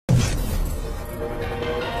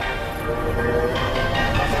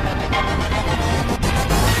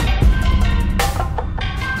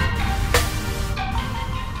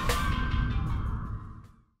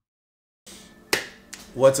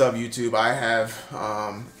What's up, YouTube? I have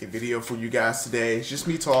a video for you guys today. It's just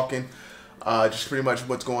me talking, just pretty much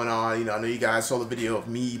what's going on. You know, I know you guys saw the video of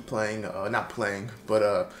me playing,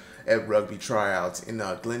 at rugby tryouts in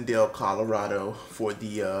Glendale, Colorado for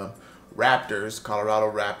the Raptors,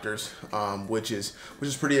 Colorado Raptors, which is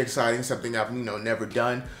pretty exciting. Something I've never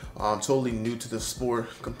done. Totally new to the sport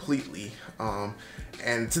completely.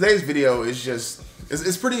 And today's video is just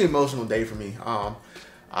it's pretty emotional day for me.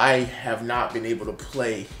 I have not been able to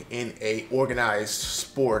play in a organized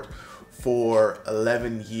sport for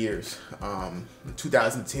 11 years.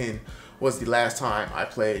 2010 was the last time I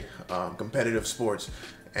played competitive sports,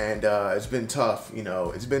 and it's been tough.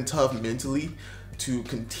 It's been tough mentally to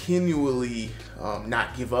continually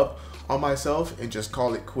not give up on myself and just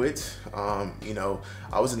call it quits. I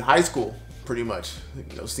was in high school, pretty much,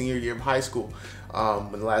 senior year of high school,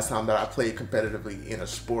 when the last time that I played competitively in a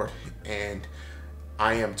sport, and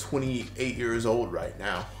I am 28 years old right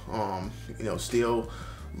now. Still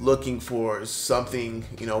looking for something,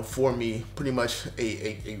 for me, pretty much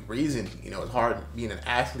a reason. It's hard being an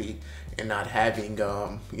athlete and not having,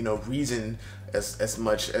 reason as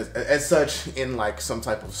much as such in like some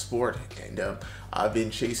type of sport. And I've been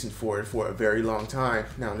chasing for it for a very long time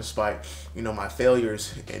now, despite, my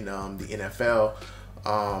failures in the NFL.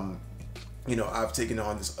 I've taken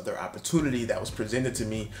on this other opportunity that was presented to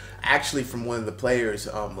me actually from one of the players,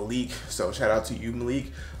 Malik. So shout out to you,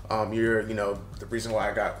 Malik. You're, the reason why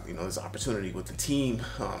I got, this opportunity with the team.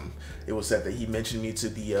 It was said that he mentioned me to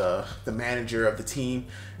the manager of the team,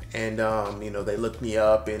 and, they looked me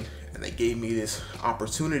up and they gave me this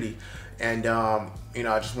opportunity. And, I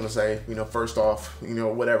just want to say, first off,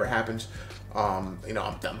 whatever happens, I'm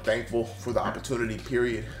thankful for the opportunity,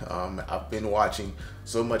 period. I've been watching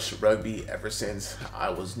so much rugby ever since I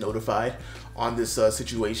was notified on this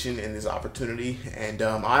situation and this opportunity. And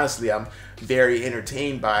honestly, I'm very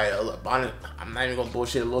entertained by I'm not even gonna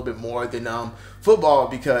bullshit, a little bit more than football,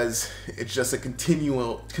 because it's just a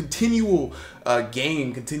continual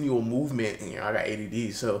game, continual movement. And, I got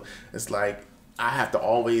ADD, so it's like I have to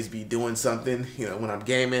always be doing something, when I'm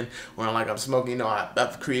gaming, when I'm smoking.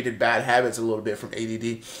 I've created bad habits a little bit from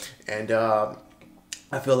ADD, and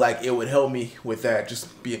I feel like it would help me with that,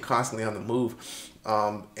 just being constantly on the move.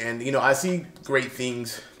 And I see great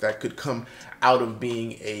things that could come out of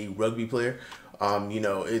being a rugby player.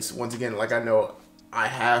 It's, once again, like, I know I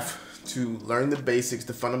have to learn the basics,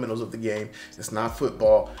 the fundamentals of the game. It's not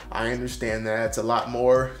football. I understand that. It's a lot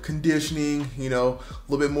more conditioning, a little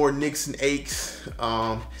bit more nicks and aches.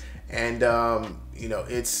 It's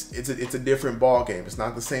a different ball game. It's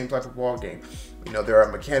not the same type of ball game. There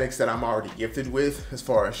are mechanics that I'm already gifted with, as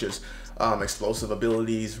far as just explosive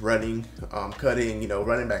abilities, running, cutting,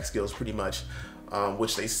 running back skills, pretty much,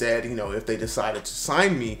 which they said, if they decided to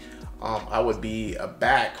sign me, I would be a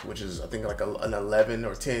back, which is, I think, like an 11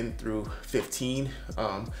 or 10 through 15.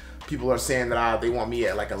 People are saying that they want me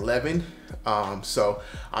at like 11. So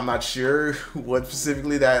I'm not sure what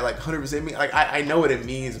specifically that like 100% means. Like, I know what it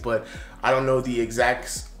means, but I don't know the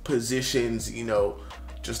exact positions,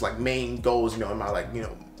 just like main goals, am I like,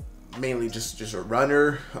 mainly just a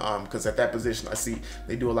runner, because at that position I see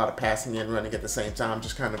they do a lot of passing and running at the same time,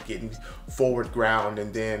 just kind of getting forward ground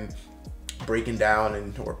and then breaking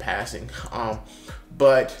down or passing.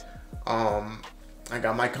 But I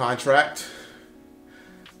got my contract,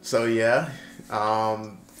 so yeah,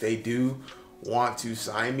 they do want to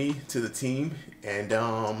sign me to the team, and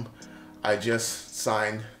I just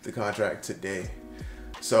signed the contract today.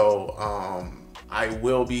 So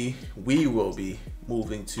we will be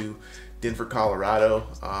moving to Denver, Colorado.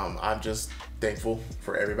 I'm just thankful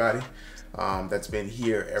for everybody that's been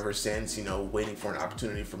here ever since, waiting for an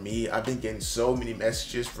opportunity for me. I've been getting so many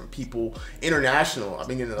messages from people, international. I've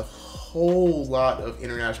been getting a whole lot of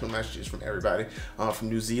international messages from everybody, from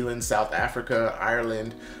New Zealand, South Africa,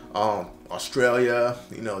 Ireland, Australia,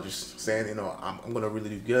 just saying, I'm gonna really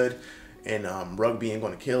do good, and rugby ain't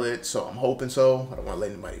gonna kill it. So I'm hoping so. I don't want to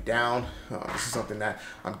let anybody down. This is something that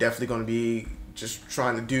I'm definitely gonna be just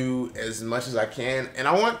trying to do as much as I can. And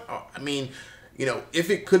I want, if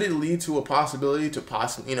it could lead to a possibility to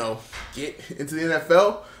possibly, get into the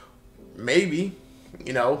NFL, maybe,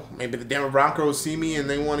 maybe the Denver Broncos see me and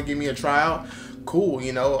they want to give me a tryout. Cool,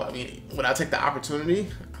 would I take the opportunity?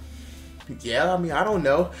 Yeah, I don't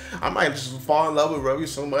know. I might just fall in love with rugby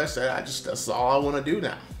so much that that's all I want to do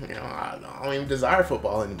now. I don't even desire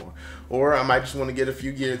football anymore. Or I might just want to get a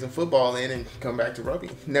few years in football in and come back to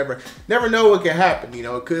rugby. Never know what could happen.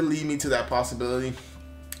 It could lead me to that possibility.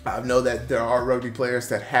 I know that there are rugby players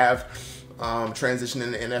that have transitioned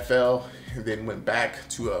in the NFL and then went back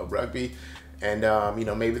to rugby. and you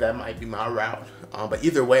know, maybe that might be my route. But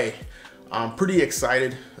either way, I'm pretty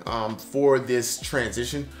excited for this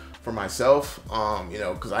transition for myself, you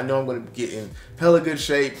know, because I know I'm going to get in hella good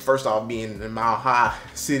shape. First off, being in Mile High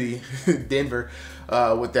City, Denver,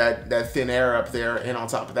 with that thin air up there, and on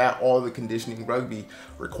top of that, all the conditioning rugby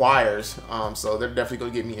requires. So they're definitely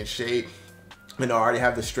going to get me in shape. You know, I already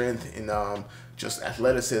have the strength and just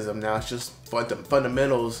athleticism. Now it's just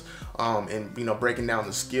fundamentals and, you know, breaking down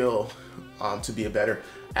the skill to be a better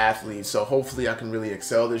athlete. So hopefully I can really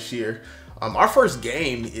excel this year. Our first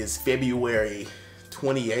game is February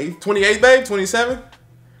 28th, babe? 27th?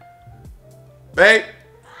 Babe?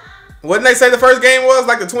 What did they say the first game was?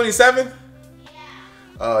 Like the 27th?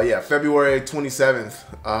 Yeah, February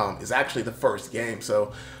 27th is actually the first game.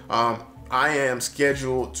 So I am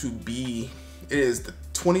scheduled to be, it is the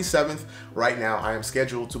 27th right now. I am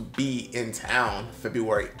scheduled to be in town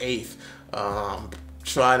February 8th.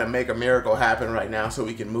 Trying to make a miracle happen right now so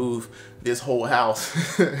we can move this whole house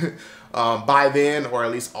by then, or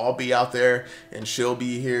at least I'll be out there and she'll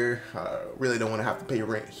be here. Really don't want to have to pay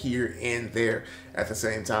rent here and there at the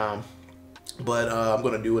same time, but I'm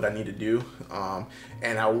gonna do what I need to do,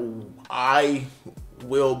 and I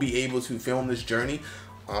will be able to film this journey.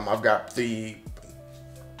 I've got the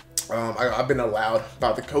I've been allowed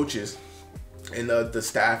by the coaches and the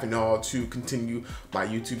staff and all to continue my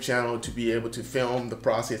YouTube channel to be able to film the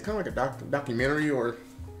process, kind of like a documentary or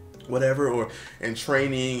whatever, or in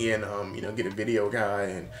training, and you know, get a video guy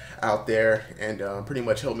and out there and pretty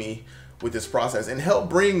much help me with this process and help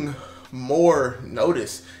bring more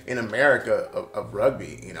notice in America of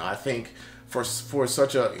rugby. You know, I think for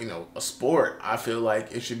such a, you know, a sport, I feel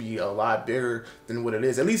like it should be a lot bigger than what it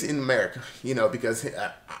is, at least in America, you know, because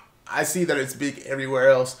I see that it's big everywhere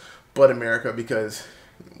else but America, because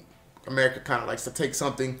America kind of likes to take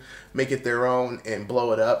something, make it their own, and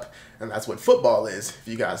blow it up, and that's what football is, if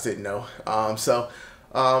you guys didn't know.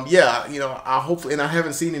 Yeah, you know, I hopefully, and I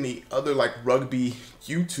haven't seen any other like rugby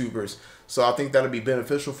YouTubers, so I think that'll be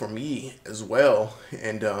beneficial for me as well,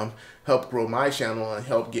 and help grow my channel and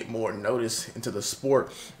help get more notice into the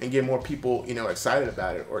sport and get more people, you know, excited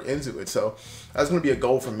about it or into it. So that's going to be a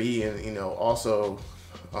goal for me, and, you know, also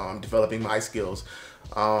developing my skills.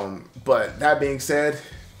 But that being said,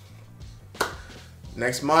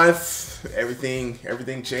 next month everything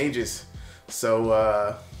changes.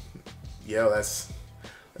 So yeah, let's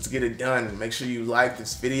get it done. Make sure you like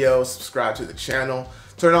this video, subscribe to the channel,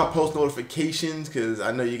 turn on post notifications, because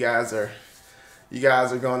I know you guys are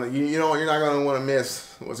gonna, you know, you're not gonna want to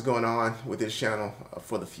miss what's going on with this channel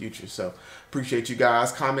for the future. So appreciate you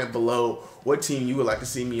guys. Comment below what team you would like to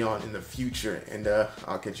see me on in the future, and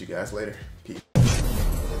I'll catch you guys later. Peace.